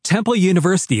Temple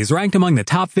University is ranked among the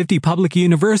top 50 public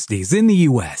universities in the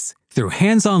U.S. Through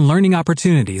hands-on learning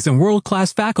opportunities and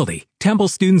world-class faculty, Temple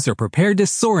students are prepared to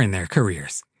soar in their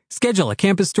careers. Schedule a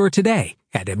campus tour today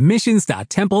at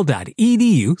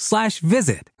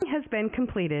admissions.temple.edu/visit. Has been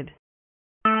completed.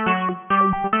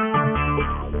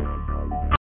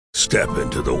 Step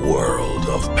into the world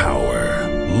of power,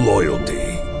 loyalty,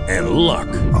 and luck.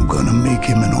 I'm gonna make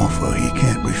him an offer he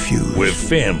can't refuse. With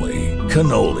family,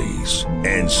 cannolis,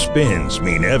 and spins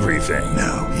mean everything.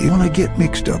 Now, you wanna get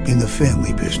mixed up in the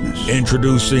family business.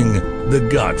 Introducing The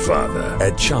Godfather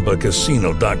at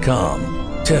ChumbaCasino.com.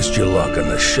 Test your luck in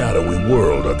the shadowy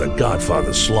world of The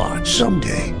Godfather slot.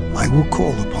 Someday, I will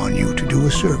call upon you to do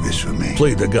a service for me.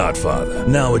 Play The Godfather,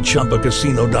 now at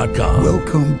ChumbaCasino.com.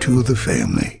 Welcome to the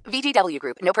family. VGW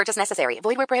Group. No purchase necessary.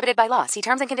 Void where prohibited by law. See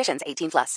terms and conditions. 18+.